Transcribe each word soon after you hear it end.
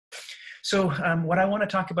So what I want to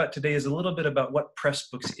talk about today is a little bit about what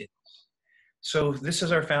Pressbooks is. So this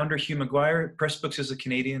is our founder, Hugh McGuire. Pressbooks is a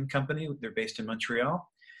Canadian company. They're based in Montreal.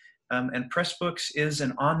 And Pressbooks is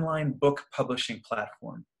an online book publishing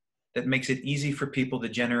platform that makes it easy for people to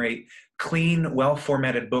generate clean,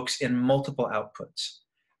 well-formatted books in multiple outputs.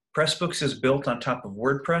 Pressbooks is built on top of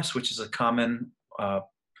WordPress, which is a common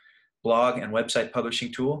blog and website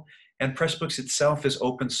publishing tool. And Pressbooks itself is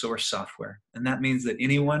open source software. And that means that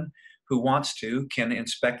anyone who wants to can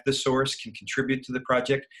inspect the source, can contribute to the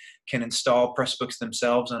project, can install Pressbooks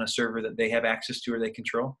themselves on a server that they have access to or they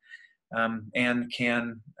control, and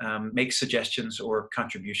can make suggestions or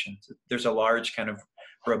contributions. There's a large kind of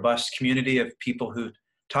robust community of people who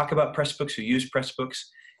talk about Pressbooks, who use Pressbooks,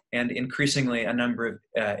 and increasingly a number of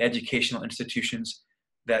educational institutions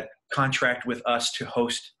that contract with us to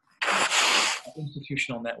host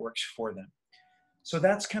institutional networks for them. So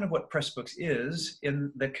that's kind of what Pressbooks is.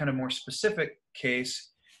 In the kind of more specific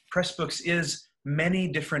case, Pressbooks is many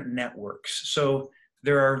different networks. So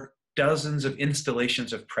there are dozens of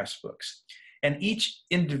installations of Pressbooks. And each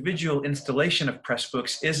individual installation of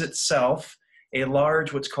Pressbooks is itself a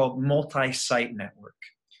large, what's called multi-site network.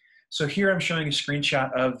 So here I'm showing a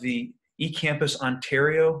screenshot of the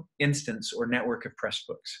eCampusOntario instance or network of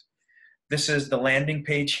Pressbooks. This is the landing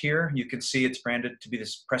page here. You can see it's branded to be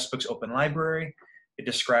this Pressbooks Open Library. It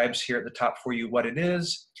describes here at the top for you what it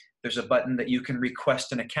is. There's a button that you can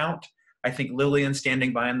request an account. I think Lillian's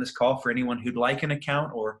standing by on this call for anyone who'd like an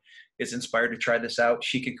account or is inspired to try this out.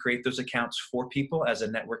 She can create those accounts for people as a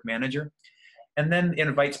network manager, and then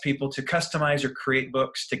invites people to customize or create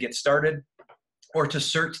books to get started, or to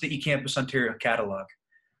search the eCampusOntario catalog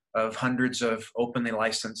of hundreds of openly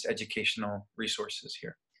licensed educational resources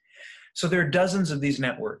here. So there are dozens of these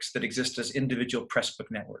networks that exist as individual Pressbook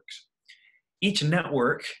networks. Each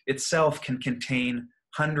network itself can contain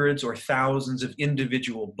hundreds or thousands of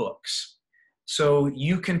individual books. So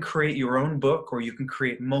you can create your own book, or you can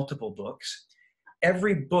create multiple books.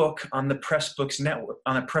 Every book on the Pressbooks network,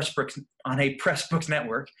 on a Pressbooks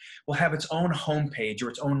network, will have its own homepage or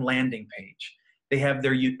its own landing page. They have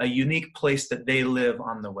a unique place that they live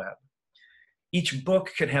on the web. Each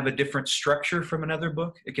book could have a different structure from another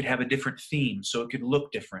book. It could have a different theme, so it could look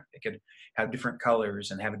different. It could have different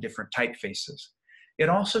colors and have different typefaces. It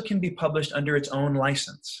also can be published under its own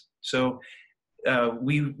license. So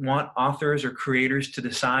we want authors or creators to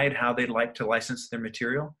decide how they'd like to license their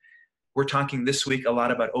material. We're talking this week a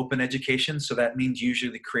lot about open education, so that means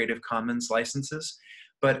usually Creative Commons licenses.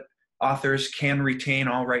 But authors can retain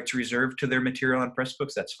all rights reserved to their material on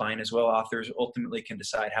Pressbooks. That's fine as well. Authors ultimately can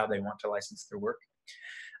decide how they want to license their work.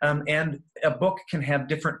 And a book can have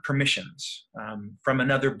different permissions from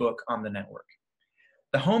another book on the network.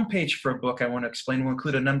 The homepage for a book, I want to explain, will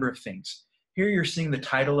include a number of things. Here you're seeing the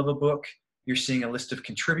title of a book. You're seeing a list of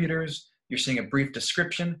contributors. You're seeing a brief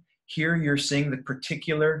description. Here you're seeing the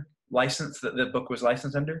particular license that the book was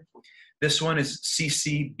licensed under. This one is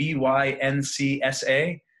CC BY NC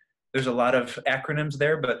SA. There's a lot of acronyms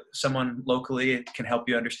there, but someone locally can help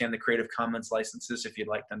you understand the Creative Commons licenses if you'd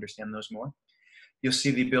like to understand those more. You'll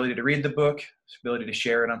see the ability to read the book, the ability to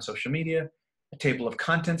share it on social media, a table of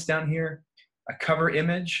contents down here, a cover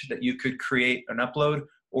image that you could create and upload,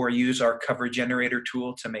 or use our cover generator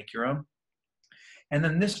tool to make your own. And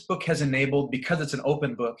then this book has enabled, because it's an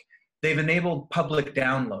open book, they've enabled public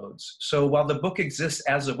downloads. So while the book exists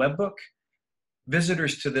as a web book,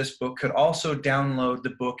 visitors to this book could also download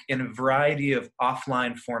the book in a variety of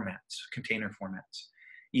offline formats, container formats,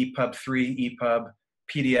 EPUB 3, EPUB,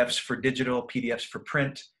 PDFs for digital, PDFs for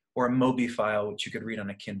print, or a MOBI file, which you could read on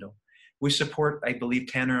a Kindle. We support, I believe,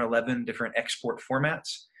 10 or 11 different export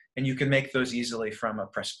formats, and you can make those easily from a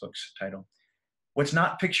Pressbooks title. What's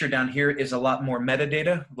not pictured down here is a lot more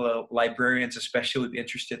metadata. The librarians especially would be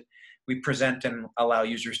interested. We present and allow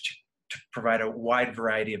users to provide a wide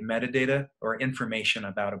variety of metadata or information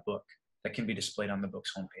about a book that can be displayed on the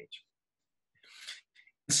book's homepage.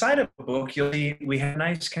 Inside of a book, you'll see we have a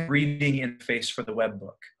nice kind of reading interface for the web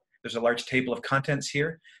book. There's a large table of contents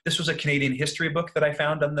here. This was a Canadian history book that I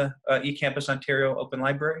found on the eCampusOntario Open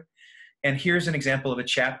Library. And here's an example of a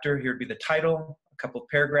chapter. Here would be the title, a couple of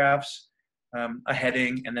paragraphs, a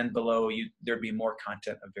heading, and then below there'd be more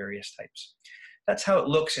content of various types. That's how it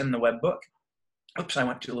looks in the web book. Oops, I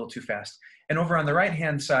went a little too fast. And over on the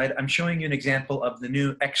right-hand side, I'm showing you an example of the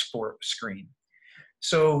new export screen.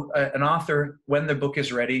 So an author, when the book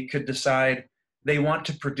is ready, could decide they want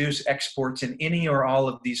to produce exports in any or all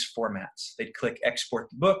of these formats. They'd click Export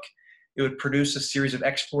the Book. It would produce a series of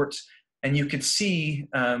exports, and you could see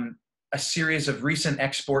a series of recent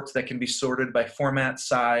exports that can be sorted by format,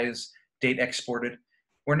 size, date exported.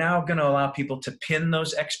 We're now going to allow people to pin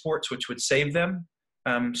those exports, which would save them.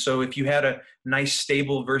 So if you had a nice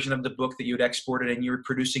stable version of the book that you'd exported and you were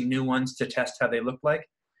producing new ones to test how they look like,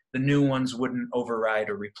 the new ones wouldn't override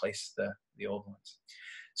or replace the old ones.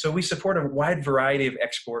 So we support a wide variety of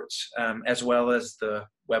exports, as well as the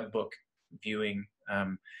web book viewing,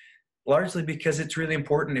 largely because it's really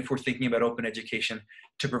important if we're thinking about open education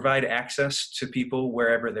to provide access to people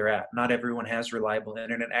wherever they're at. Not everyone has reliable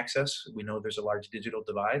internet access. We know there's a large digital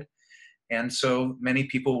divide. And so many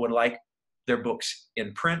people would like their books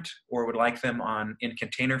in print or would like them in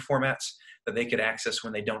container formats that they could access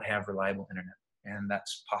when they don't have reliable internet. And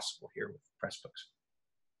that's possible here with Pressbooks.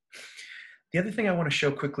 The other thing I want to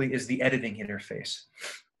show quickly is the editing interface.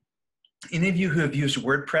 Any of you who have used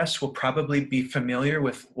WordPress will probably be familiar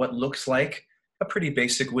with what looks like a pretty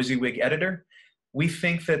basic WYSIWYG editor. We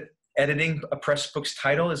think that editing a Pressbooks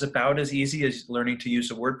title is about as easy as learning to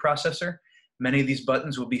use a word processor. Many of these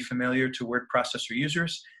buttons will be familiar to word processor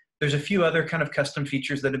users. There's a few other kind of custom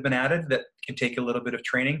features that have been added that can take a little bit of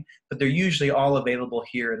training, but they're usually all available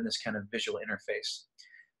here in this kind of visual interface.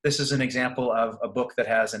 This is an example of a book that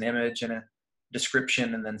has an image and a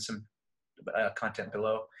description and then some content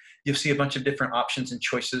below. You'll see a bunch of different options and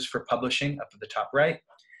choices for publishing up at the top right.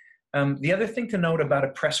 The other thing to note about a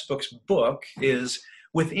Pressbooks book is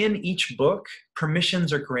within each book,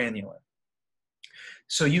 permissions are granular.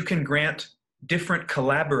 So you can grant different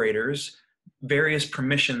collaborators various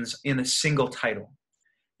permissions in a single title.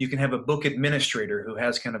 You can have a book administrator who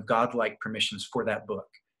has kind of godlike permissions for that book.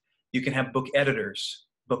 You can have book editors,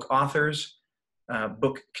 book authors,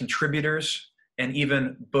 book contributors, and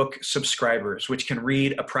even book subscribers, which can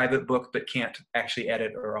read a private book but can't actually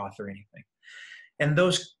edit or author anything. And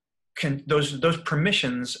those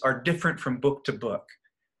permissions are different from book to book.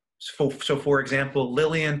 So for example,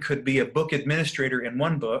 Lillian could be a book administrator in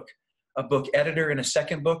one book, a book editor in a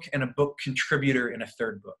second book, and a book contributor in a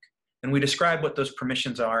third book. And we describe what those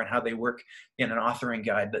permissions are and how they work in an authoring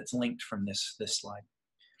guide that's linked from this slide.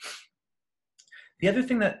 The other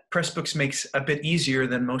thing that Pressbooks makes a bit easier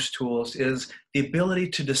than most tools is the ability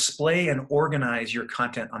to display and organize your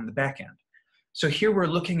content on the back end. So here we're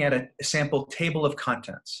looking at a sample table of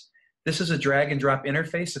contents. This is a drag and drop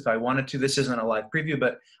interface. If I wanted to, this isn't a live preview,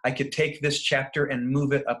 but I could take this chapter and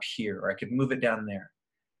move it up here, or I could move it down there.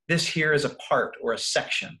 This here is a part or a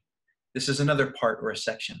section. This is another part or a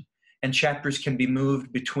section. And chapters can be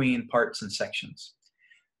moved between parts and sections.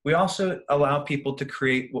 We also allow people to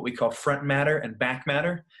create what we call front matter and back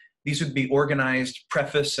matter. These would be organized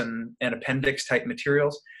preface and appendix type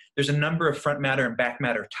materials. There's a number of front matter and back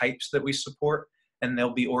matter types that we support, and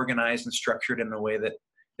they'll be organized and structured in the way that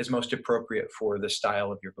is most appropriate for the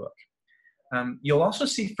style of your book. You'll also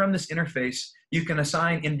see from this interface, you can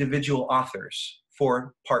assign individual authors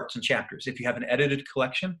for parts and chapters. If you have an edited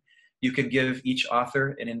collection, you can give each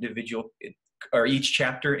author an individual, or each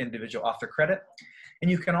chapter individual author credit. And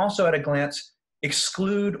you can also at a glance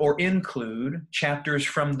exclude or include chapters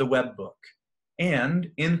from the web book and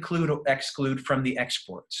include or exclude from the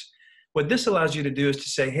exports. What this allows you to do is to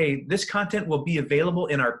say, hey, this content will be available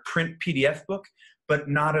in our print PDF book, but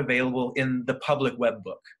not available in the public web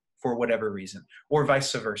book for whatever reason, or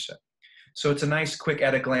vice versa. So it's a nice quick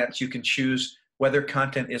at a glance. You can choose whether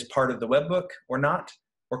content is part of the web book or not,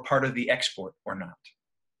 or part of the export or not.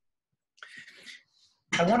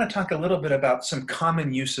 I want to talk a little bit about some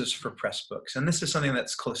common uses for Pressbooks, and this is something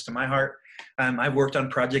that's close to my heart. I've worked on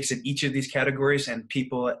projects in each of these categories, and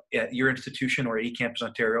people at your institution or at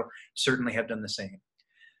eCampusOntario certainly have done the same.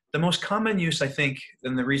 The most common use, I think,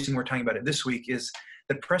 and the reason we're talking about it this week, is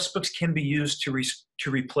that Pressbooks can be used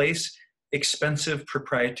to replace expensive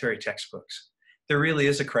proprietary textbooks. There really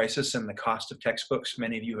is a crisis in the cost of textbooks.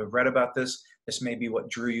 Many of you have read about this. This may be what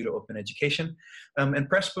drew you to open education. And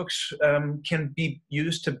Pressbooks can be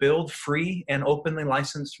used to build free and openly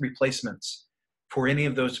licensed replacements for any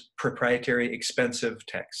of those proprietary expensive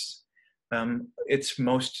texts. It's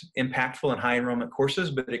most impactful in high enrollment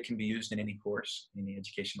courses, but it can be used in any course, in any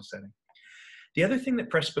educational setting. The other thing that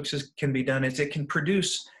Pressbooks can be done is it can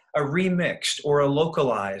produce a remixed or a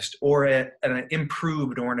localized or an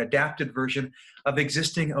improved or an adapted version of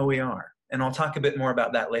existing OER. And I'll talk a bit more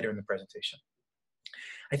about that later in the presentation.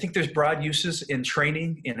 I think there's broad uses in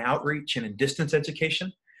training, in outreach, and in distance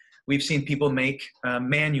education. We've seen people make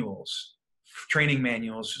manuals, training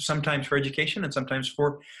manuals, sometimes for education and sometimes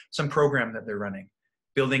for some program that they're running,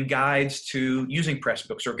 building guides to using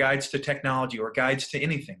Pressbooks or guides to technology or guides to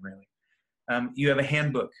anything really. You have a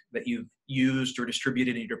handbook that you've used or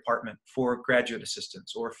distributed in your department for graduate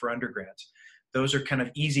assistants or for undergrads. Those are kind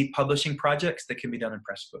of easy publishing projects that can be done in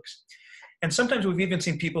Pressbooks. And sometimes we've even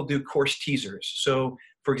seen people do course teasers. So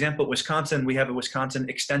for example, at Wisconsin, we have a Wisconsin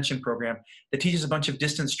extension program that teaches a bunch of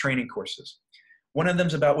distance training courses. One of them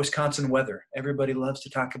is about Wisconsin weather. Everybody loves to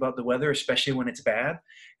talk about the weather, especially when it's bad.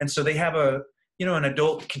 And so they have an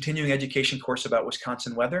adult continuing education course about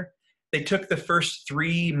Wisconsin weather. They took the first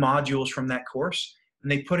 3 modules from that course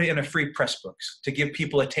and they put it in a free Pressbooks to give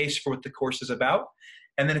people a taste for what the course is about.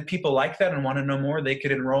 And then if people like that and want to know more, they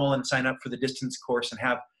could enroll and sign up for the distance course and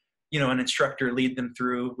have an instructor lead them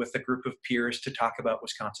through with a group of peers to talk about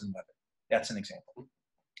Wisconsin weather. That's an example.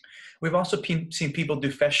 We've also seen people do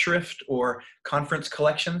Festschrift or conference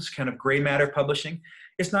collections, kind of gray matter publishing.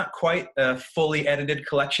 It's not quite a fully edited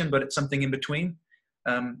collection, but it's something in between.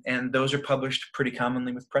 And those are published pretty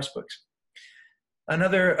commonly with Pressbooks.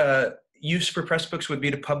 Another use for Pressbooks would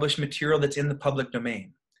be to publish material that's in the public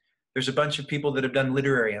domain. There's a bunch of people that have done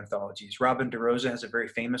literary anthologies. Robin DeRosa has a very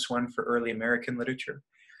famous one for early American literature.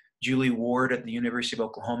 Julie Ward at the University of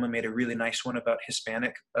Oklahoma made a really nice one about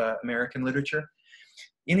Hispanic American literature.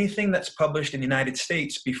 Anything that's published in the United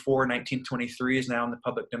States before 1923 is now in the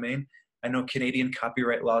public domain. I know Canadian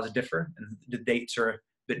copyright laws differ and the dates are a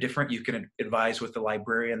bit different. You can advise with the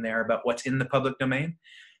librarian there about what's in the public domain.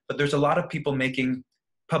 But there's a lot of people making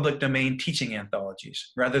public domain teaching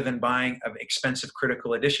anthologies. Rather than buying an expensive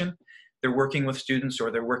critical edition, they're working with students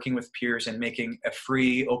or they're working with peers and making a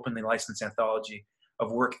free, openly licensed anthology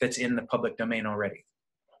of work that's in the public domain already.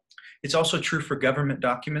 It's also true for government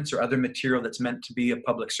documents or other material that's meant to be a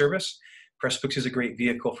public service. Pressbooks is a great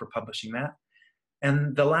vehicle for publishing that.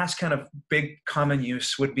 And the last kind of big common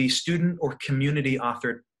use would be student or community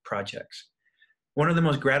authored projects. One of the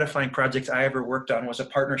most gratifying projects I ever worked on was a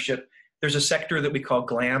partnership. There's a sector that we call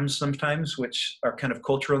GLAMs sometimes, which are kind of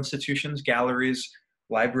cultural institutions, galleries,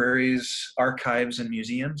 libraries, archives, and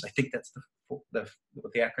museums. I think that's what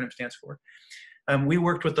the acronym stands for. We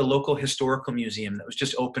worked with the local historical museum that was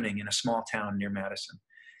just opening in a small town near Madison.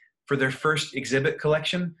 For their first exhibit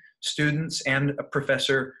collection, students and a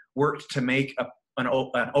professor worked to make an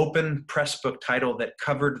open Pressbook title that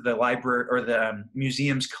covered the library or the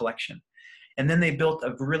museum's collection. And then they built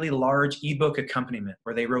a really large ebook accompaniment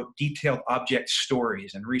where they wrote detailed object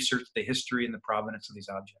stories and researched the history and the provenance of these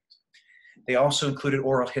objects. They also included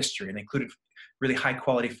oral history and they included really high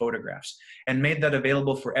quality photographs and made that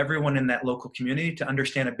available for everyone in that local community to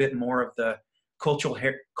understand a bit more of the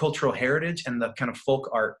cultural heritage and the kind of folk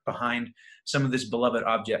art behind some of these beloved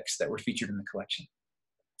objects that were featured in the collection.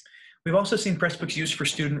 We've also seen Pressbooks used for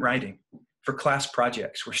student writing, for class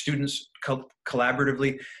projects where students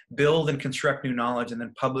collaboratively build and construct new knowledge and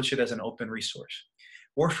then publish it as an open resource,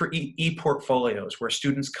 or for e-portfolios where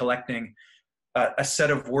students collecting a set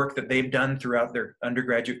of work that they've done throughout their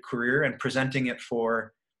undergraduate career and presenting it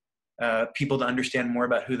for people to understand more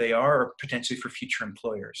about who they are or potentially for future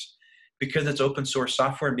employers. Because it's open source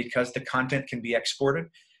software and because the content can be exported,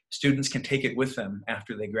 students can take it with them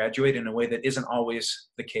after they graduate in a way that isn't always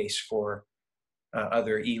the case for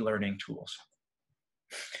other e-learning tools.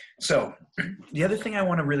 So the other thing I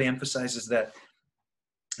want to really emphasize is that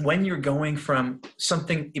when you're going from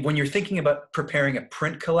when you're thinking about preparing a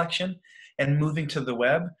print collection and moving to the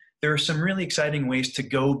web, there are some really exciting ways to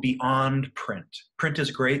go beyond print. Print is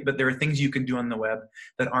great, but there are things you can do on the web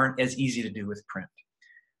that aren't as easy to do with print.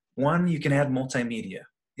 One, you can add multimedia,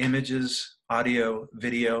 images, audio,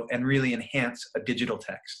 video, and really enhance a digital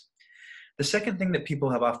text. The second thing that people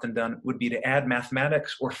have often done would be to add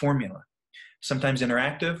mathematics or formula. Sometimes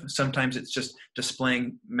interactive, sometimes it's just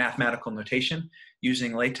displaying mathematical notation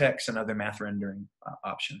using LaTeX and other math rendering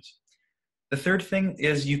options. The third thing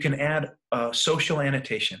is you can add social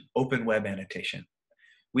annotation, open web annotation.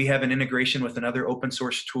 We have an integration with another open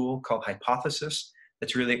source tool called Hypothesis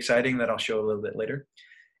that's really exciting that I'll show a little bit later.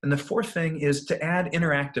 And the fourth thing is to add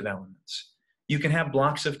interactive elements. You can have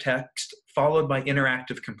blocks of text followed by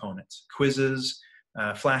interactive components, quizzes,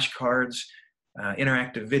 flashcards,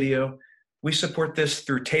 interactive video. We support this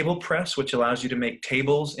through TablePress, which allows you to make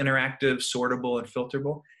tables interactive, sortable, and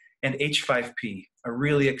filterable, and H5P, a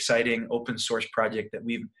really exciting open source project that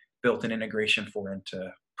we've built an integration for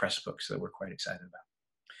into Pressbooks that we're quite excited about.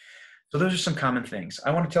 So those are some common things.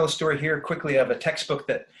 I want to tell a story here quickly of a textbook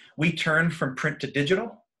that we turned from print to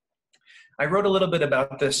digital. I wrote a little bit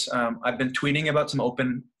about this. I've been tweeting about some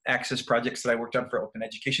open access projects that I worked on for Open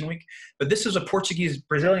Education Week, but this is a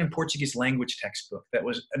Brazilian Portuguese language textbook that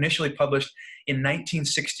was initially published in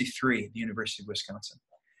 1963 at the University of Wisconsin.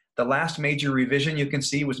 The last major revision you can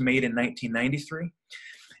see was made in 1993.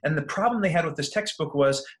 And the problem they had with this textbook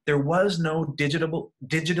was there was no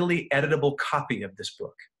digitally editable copy of this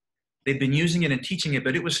book. They'd been using it and teaching it,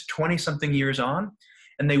 but it was 20-something years on,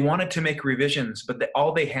 and they wanted to make revisions, but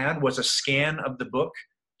all they had was a scan of the book,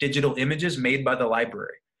 digital images made by the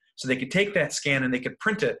library. So they could take that scan and they could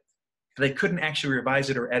print it, but they couldn't actually revise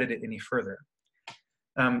it or edit it any further.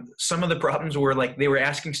 Some of the problems were like they were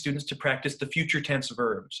asking students to practice the future tense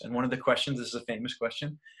verbs. And one of the questions, this is a famous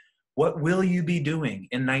question, what will you be doing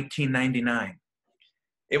in 1999?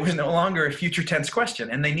 It was no longer a future tense question,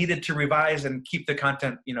 and they needed to revise and keep the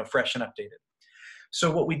content, fresh and updated.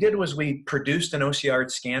 So what we did was we produced an OCR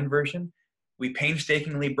scanned version. We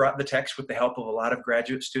painstakingly brought the text with the help of a lot of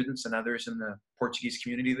graduate students and others in the Portuguese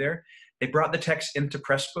community there. They brought the text into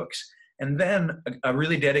Pressbooks, and then a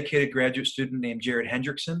really dedicated graduate student named Jared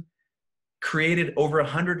Hendrickson created over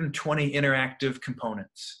 120 interactive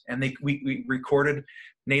components. And we recorded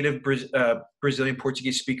native Brazilian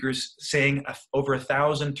Portuguese speakers saying over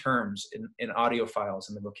 1,000 terms in audio files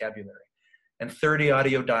in the vocabulary, and 30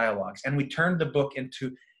 audio dialogues. And we turned the book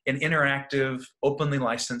into an interactive, openly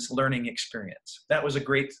licensed learning experience. That was a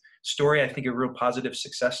great story, I think a real positive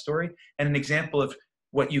success story, and an example of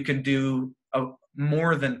what you can do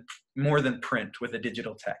more than print with a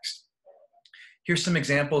digital text. Here's some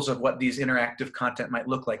examples of what these interactive content might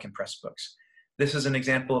look like in Pressbooks. This is an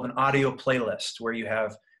example of an audio playlist where you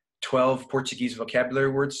have 12 Portuguese vocabulary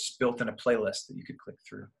words built in a playlist that you could click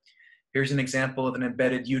through. Here's an example of an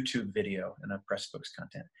embedded YouTube video in a Pressbooks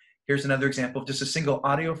content. Here's another example of just a single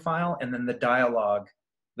audio file and then the dialogue,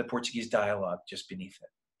 the Portuguese dialogue just beneath it.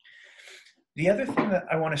 The other thing that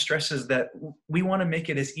I want to stress is that we want to make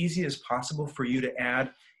it as easy as possible for you to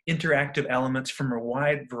add interactive elements from a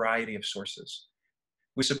wide variety of sources.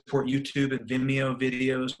 We support YouTube and Vimeo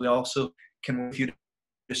videos. We also can work with you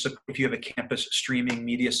to support if you have a campus streaming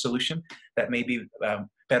media solution that may be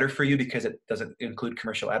better for you because it doesn't include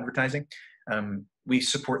commercial advertising. We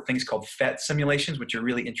support things called PhET simulations, which are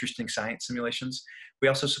really interesting science simulations. We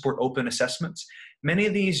also support open assessments. Many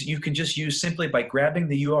of these you can just use simply by grabbing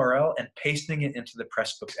the URL and pasting it into the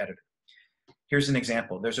Pressbooks editor. Here's an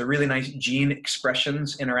example. There's a really nice gene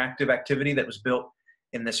expressions interactive activity that was built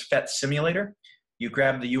in this PhET simulator. You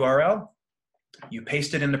grab the URL, you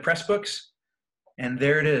paste it into Pressbooks, and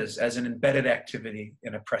there it is as an embedded activity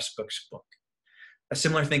in a Pressbooks book. A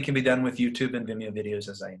similar thing can be done with YouTube and Vimeo videos,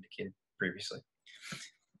 as I indicated previously.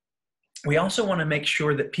 We also want to make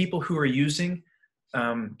sure that people who are using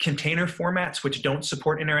container formats which don't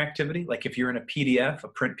support interactivity, like if you're in a PDF, a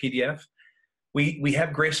print PDF, we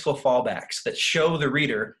have graceful fallbacks that show the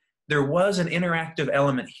reader there was an interactive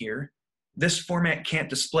element here. This format can't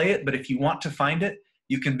display it, but if you want to find it,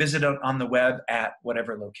 you can visit it on the web at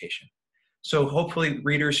whatever location. So hopefully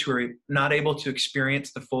readers who are not able to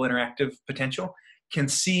experience the full interactive potential can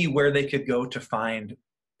see where they could go to find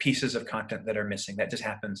pieces of content that are missing. That just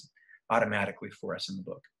happens automatically for us in the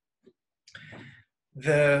book.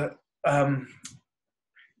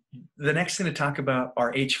 The next thing to talk about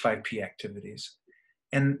are H5P activities.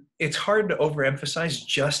 And it's hard to overemphasize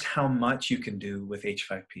just how much you can do with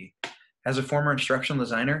H5P. As a former instructional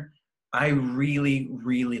designer, I really,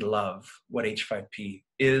 really love what H5P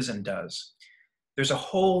is and does. There's a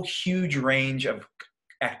whole huge range of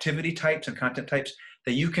activity types and content types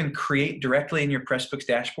that you can create directly in your Pressbooks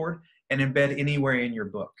dashboard and embed anywhere in your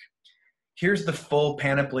book. Here's the full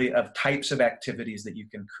panoply of types of activities that you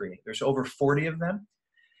can create. There's over 40 of them.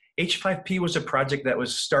 H5P was a project that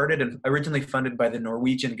was started and originally funded by the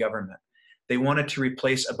Norwegian government. They wanted to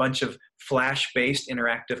replace a bunch of Flash-based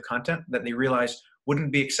interactive content that they realized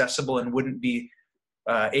wouldn't be accessible and you wouldn't be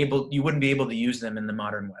able to use them in the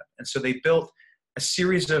modern web. And so they built a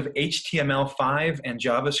series of HTML5 and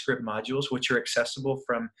JavaScript modules, which are accessible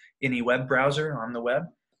from any web browser on the web.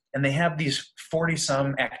 And they have these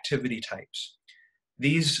 40-some activity types.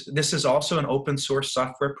 This is also an open source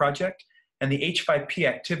software project, and the H5P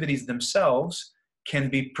activities themselves can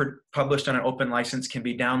be published on an open license, can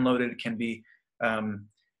be downloaded, can be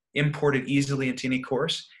imported easily into any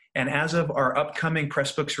course. And as of our upcoming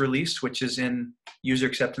Pressbooks release, which is in user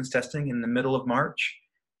acceptance testing in the middle of March,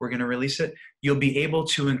 we're going to release it, you'll be able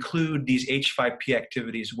to include these H5P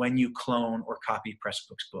activities when you clone or copy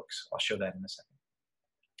Pressbooks books. I'll show that in a second.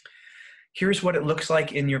 Here's what it looks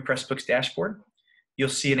like in your Pressbooks dashboard. You'll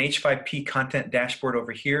see an H5P content dashboard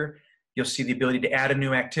over here. You'll see the ability to add a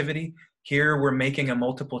new activity. Here we're making a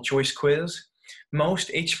multiple choice quiz. Most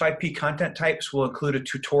H5P content types will include a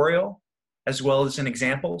tutorial as well as an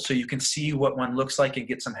example, so you can see what one looks like and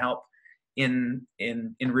get some help in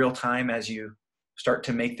real time as you start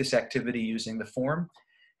to make this activity using the form.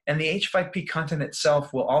 And the H5P content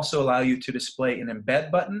itself will also allow you to display an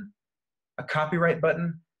embed button, a copyright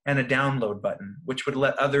button, and a download button, which would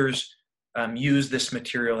let others use this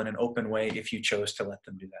material in an open way if you chose to let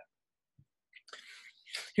them do that.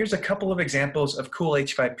 Here's a couple of examples of cool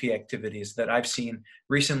H5P activities that I've seen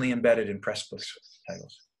recently embedded in Pressbooks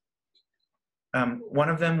titles. One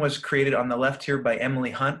of them was created on the left here by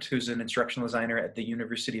Emily Hunt, who's an instructional designer at the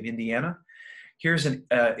University of Indiana. Here's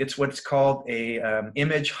it's what's called a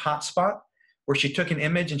image hotspot, where she took an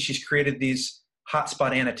image and she's created these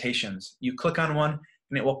hotspot annotations. You click on one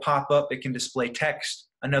and it will pop up. It can display text,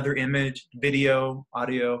 another image, video,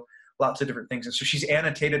 audio, lots of different things. And so she's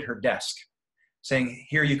annotated her desk, saying,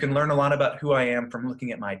 here you can learn a lot about who I am from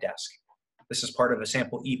looking at my desk. This is part of a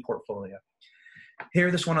sample e-portfolio.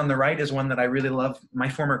 Here, this one on the right is one that I really love. My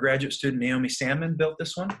former graduate student, Naomi Salmon, built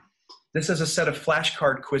this one. This is a set of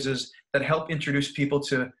flashcard quizzes that help introduce people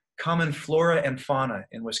to common flora and fauna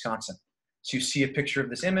in Wisconsin. So you see a picture of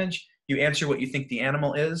this image, you answer what you think the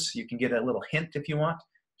animal is, you can get a little hint if you want.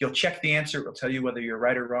 You'll check the answer, it will tell you whether you're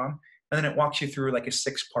right or wrong, and then it walks you through like a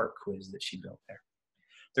 6-part quiz that she built there.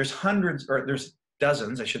 There's hundreds, or there's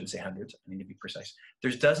dozens, I shouldn't say hundreds, I need to be precise.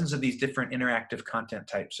 There's dozens of these different interactive content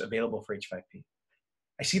types available for H5P.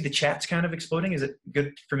 I see the chat's kind of exploding. Is it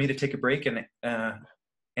good for me to take a break and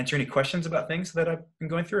answer any questions about things that I've been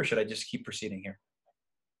going through, or should I just keep proceeding here?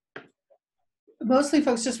 Mostly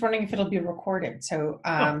folks just wondering if it'll be recorded. So,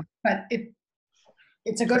 but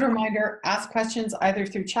it's a good reminder, ask questions either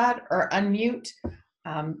through chat or unmute.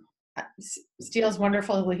 Steele's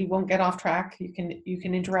wonderful. He won't get off track. You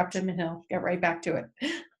can interrupt him and he'll get right back to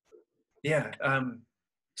it. Yeah.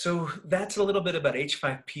 So that's a little bit about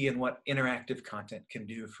H5P and what interactive content can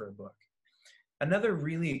do for a book. Another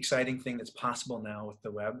really exciting thing that's possible now with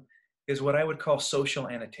the web is what I would call social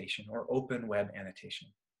annotation or open web annotation.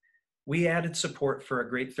 We added support for a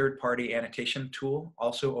great third-party annotation tool,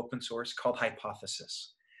 also open source, called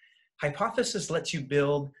Hypothesis. Hypothesis lets you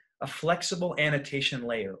build a flexible annotation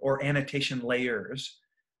layer or annotation layers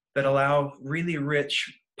that allow really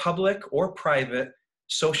rich public or private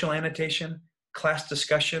social annotation, class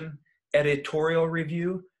discussion, editorial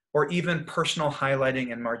review, or even personal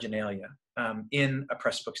highlighting and marginalia in a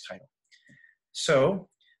Pressbooks title. So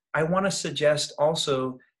I want to suggest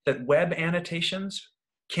also that web annotations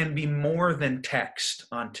can be more than text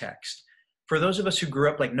on text. For those of us who grew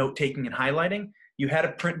up like note-taking and highlighting, you had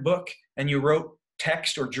a print book and you wrote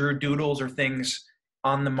text or drew doodles or things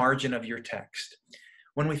on the margin of your text.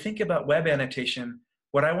 When we think about web annotation,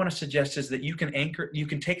 what I want to suggest is that you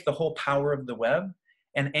can take the whole power of the web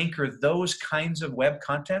and anchor those kinds of web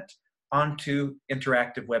content onto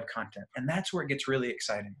interactive web content. And that's where it gets really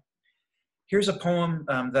exciting. Here's a poem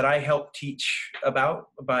that I helped teach about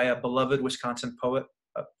by a beloved Wisconsin poet,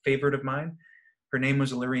 a favorite of mine. Her name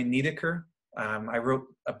was Lorene Niedecker. I wrote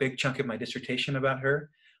a big chunk of my dissertation about her,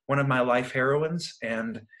 one of my life heroines.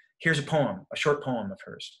 And here's a poem, a short poem of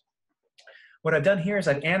hers. What I've done here is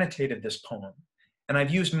I've annotated this poem. And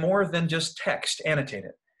I've used more than just text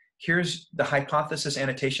annotated. Here's the hypothesis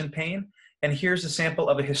annotation pane, and here's a sample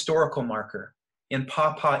of a historical marker in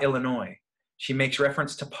Paw Paw, Illinois. She makes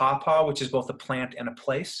reference to Paw Paw, which is both a plant and a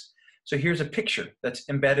place. So here's a picture that's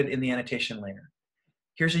embedded in the annotation layer.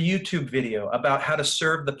 Here's a YouTube video about how to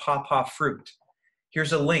serve the Paw Paw fruit.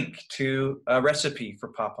 Here's a link to a recipe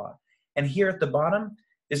for Paw Paw. And here at the bottom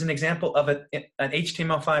is an example of an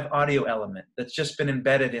HTML5 audio element that's just been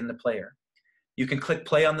embedded in the player. You can click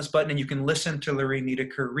play on this button and you can listen to Lorene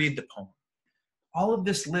Niedecker read the poem. All of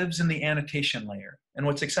this lives in the annotation layer. And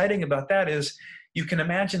what's exciting about that is you can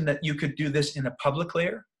imagine that you could do this in a public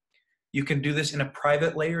layer. You can do this in a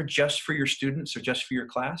private layer just for your students or just for your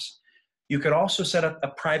class. You could also set up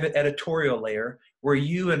a private editorial layer where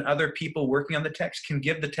you and other people working on the text can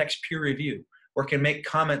give the text peer review or can make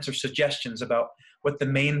comments or suggestions about what the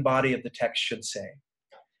main body of the text should say.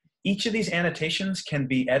 Each of these annotations can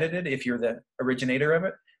be edited if you're the originator of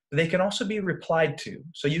it, but they can also be replied to.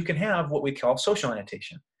 So you can have what we call social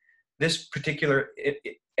annotation. This particular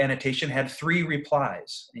annotation had 3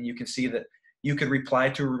 replies, and you can see that you could reply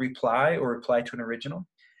to a reply or reply to an original.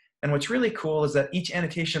 And what's really cool is that each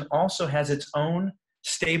annotation also has its own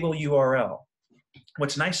stable URL.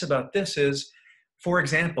 What's nice about this is, for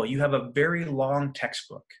example, you have a very long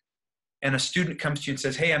textbook, and a student comes to you and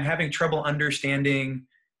says, hey, I'm having trouble understanding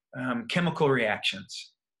chemical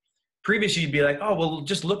reactions. Previously, you'd be like, oh, well,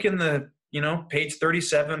 just look in the, page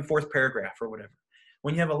 37, 4th paragraph or whatever.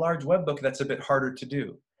 When you have a large web book, that's a bit harder to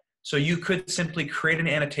do. So you could simply create an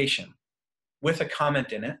annotation with a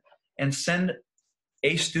comment in it and send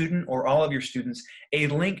a student or all of your students a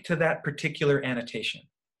link to that particular annotation.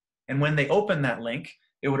 And when they open that link,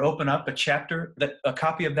 it would open up a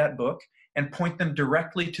copy of that book and point them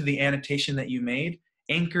directly to the annotation that you made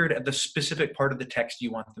anchored at the specific part of the text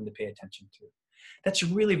you want them to pay attention to. That's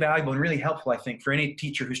really valuable and really helpful, I think, for any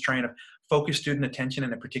teacher who's trying to focus student attention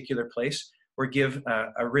in a particular place or give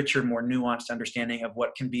a richer, more nuanced understanding of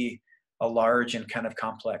what can be a large and kind of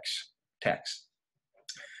complex text.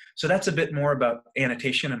 So that's a bit more about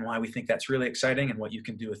annotation and why we think that's really exciting and what you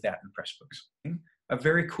can do with that in Pressbooks. A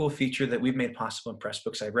very cool feature that we've made possible in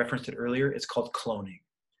Pressbooks, I referenced it earlier, it's called cloning.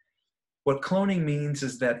 What cloning means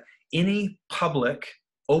is that any public,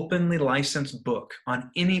 openly licensed book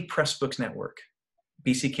on any Pressbooks network,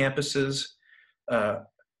 BC campuses,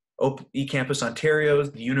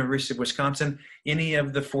 eCampusOntario, the University of Wisconsin, any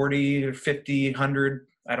of the 40 or 50, 100,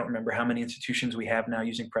 I don't remember how many institutions we have now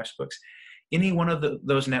using Pressbooks, any one of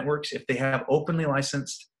those networks, if they have openly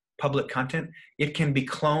licensed public content, it can be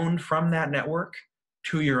cloned from that network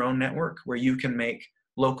to your own network where you can make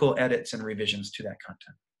local edits and revisions to that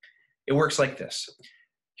content. It works like this.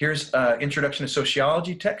 Here's Introduction to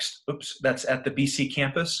Sociology text. Oops, that's at the BC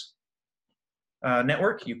Campus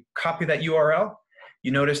network. You copy that URL.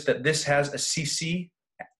 You notice that this has a CC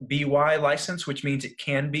BY license, which means it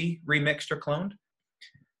can be remixed or cloned.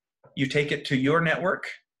 You take it to your network.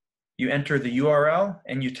 You enter the URL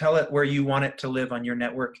and you tell it where you want it to live on your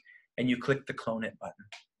network and you click the Clone It button.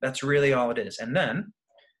 That's really all it is. And then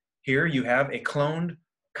here you have a cloned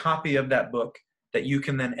copy of that book that you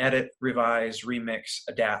can then edit, revise, remix,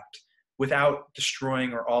 adapt without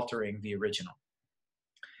destroying or altering the original.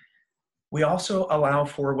 We also allow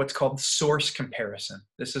for what's called source comparison.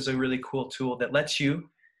 This is a really cool tool that lets you,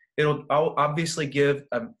 it'll obviously give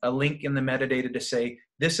a link in the metadata to say,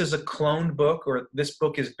 this is a cloned book or this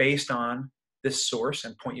book is based on this source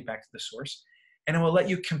and point you back to the source. And it will let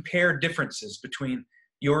you compare differences between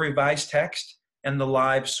your revised text and the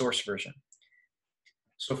live source version.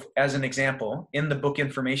 So as an example, in the book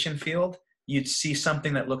information field, you'd see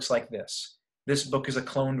something that looks like this. This book is a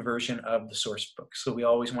cloned version of the source book. So we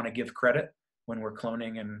always want to give credit when we're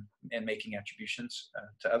cloning and making attributions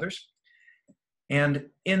to others. And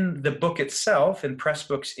in the book itself, in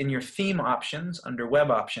Pressbooks, in your theme options, under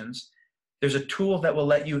web options, there's a tool that will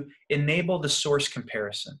let you enable the source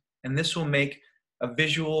comparison. And this will make a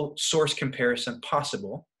visual source comparison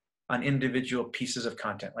possible on individual pieces of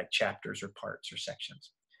content, like chapters or parts or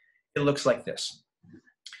sections. It looks like this.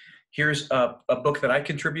 Here's a book that I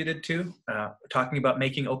contributed to, talking about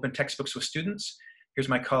making open textbooks with students. Here's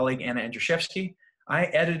my colleague, Anna Andrzejewski. I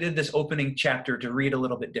edited this opening chapter to read a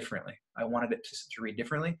little bit differently. I wanted it to read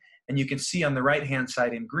differently. And you can see on the right-hand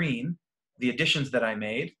side in green, the additions that I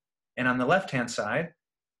made. And on the left-hand side,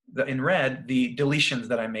 in red, the deletions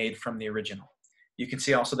that I made from the original. You can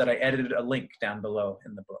see also that I edited a link down below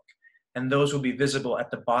in the book. And those will be visible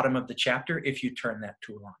at the bottom of the chapter if you turn that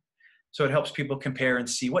tool on. So it helps people compare and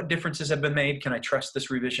see what differences have been made. Can I trust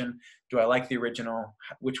this revision? Do I like the original?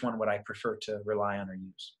 Which one would I prefer to rely on or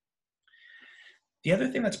use? The other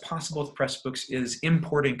thing that's possible with Pressbooks is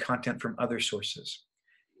importing content from other sources.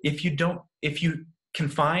 If you can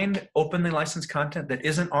find openly licensed content that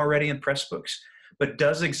isn't already in Pressbooks, but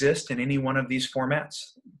does exist in any one of these formats,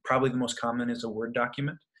 probably the most common is a Word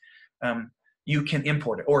document, you can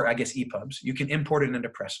import it, or I guess EPUBs, you can import it into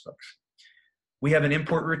Pressbooks. We have an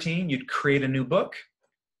import routine. You'd create a new book.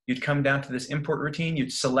 You'd come down to this import routine.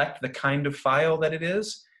 You'd select the kind of file that it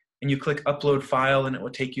is, and you click Upload File, and it will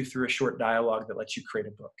take you through a short dialogue that lets you create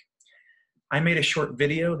a book. I made a short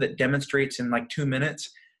video that demonstrates in like 2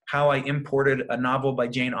 minutes how I imported a novel by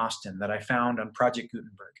Jane Austen that I found on Project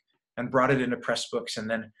Gutenberg and brought it into Pressbooks, and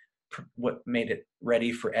then what made it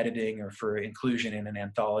ready for editing or for inclusion in an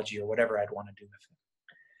anthology or whatever I'd want to do with it.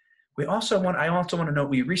 I also want to note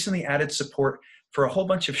we recently added support for a whole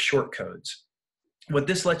bunch of short codes. What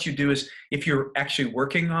this lets you do is if you're actually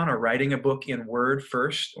working on or writing a book in Word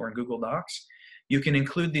first or in Google Docs, you can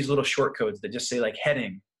include these little short codes that just say like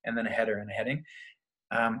heading and then a header and a heading,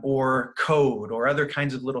 or code or other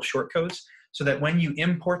kinds of little short codes, so that when you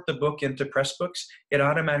import the book into Pressbooks, it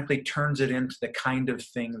automatically turns it into the kind of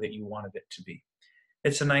thing that you wanted it to be.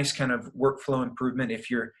 It's a nice kind of workflow improvement if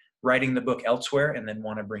you're writing the book elsewhere and then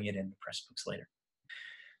want to bring it into Pressbooks later.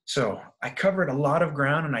 So I covered a lot of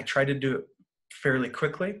ground and I tried to do it fairly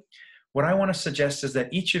quickly. What I want to suggest is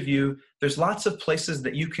that each of you, there's lots of places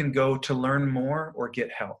that you can go to learn more or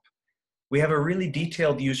get help. We have a really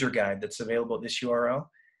detailed user guide that's available at this URL.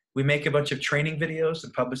 We make a bunch of training videos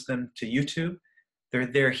and publish them to YouTube.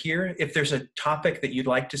 They're here. If there's a topic that you'd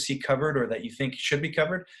like to see covered or that you think should be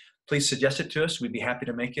covered, please suggest it to us. We'd be happy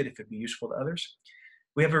to make it if it'd be useful to others.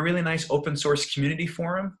 We have a really nice open source community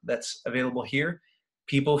forum that's available here.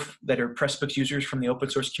 People that are Pressbooks users from the open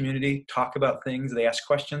source community talk about things, they ask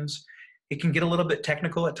questions. It can get a little bit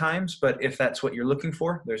technical at times, but if that's what you're looking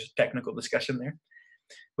for, there's a technical discussion there.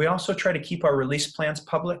 We also try to keep our release plans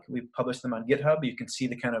public. We publish them on GitHub. You can see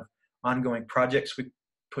the kind of ongoing projects we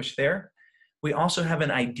push there. We also have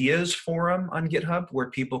an ideas forum on GitHub where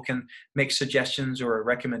people can make suggestions or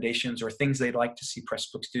recommendations or things they'd like to see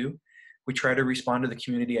Pressbooks do. We try to respond to the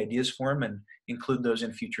community ideas forum and include those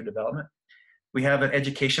in future development. We have an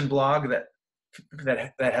education blog that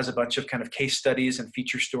has a bunch of kind of case studies and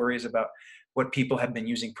feature stories about what people have been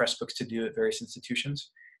using Pressbooks to do at various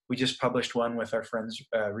institutions. We just published one with our friends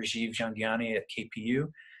Rajiv Jangiani at KPU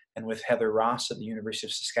and with Heather Ross at the University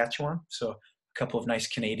of Saskatchewan. So a couple of nice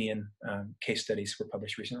Canadian case studies were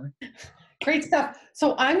published recently. Great stuff.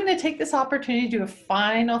 So I'm going to take this opportunity to do a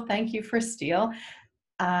final thank you for Steel.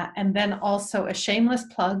 And then also a shameless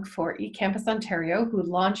plug for eCampusOntario, who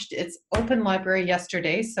launched its open library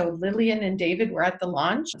yesterday. So Lillian and David were at the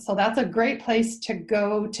launch. So that's a great place to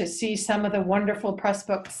go to see some of the wonderful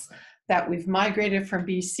Pressbooks that we've migrated from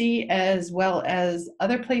BC, as well as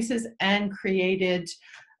other places and created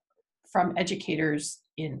from educators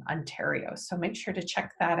in Ontario. So make sure to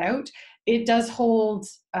check that out. It does hold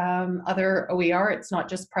other OER. It's not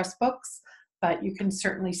just Pressbooks, but you can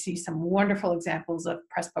certainly see some wonderful examples of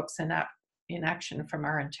Pressbooks in action from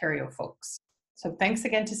our Ontario folks. So thanks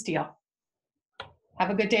again to Steel. Have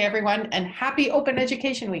a good day, everyone, and happy Open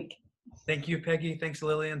Education Week. Thank you, Peggy. Thanks,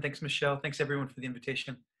 Lillian. Thanks, Michelle. Thanks, everyone, for the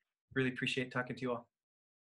invitation. Really appreciate talking to you all.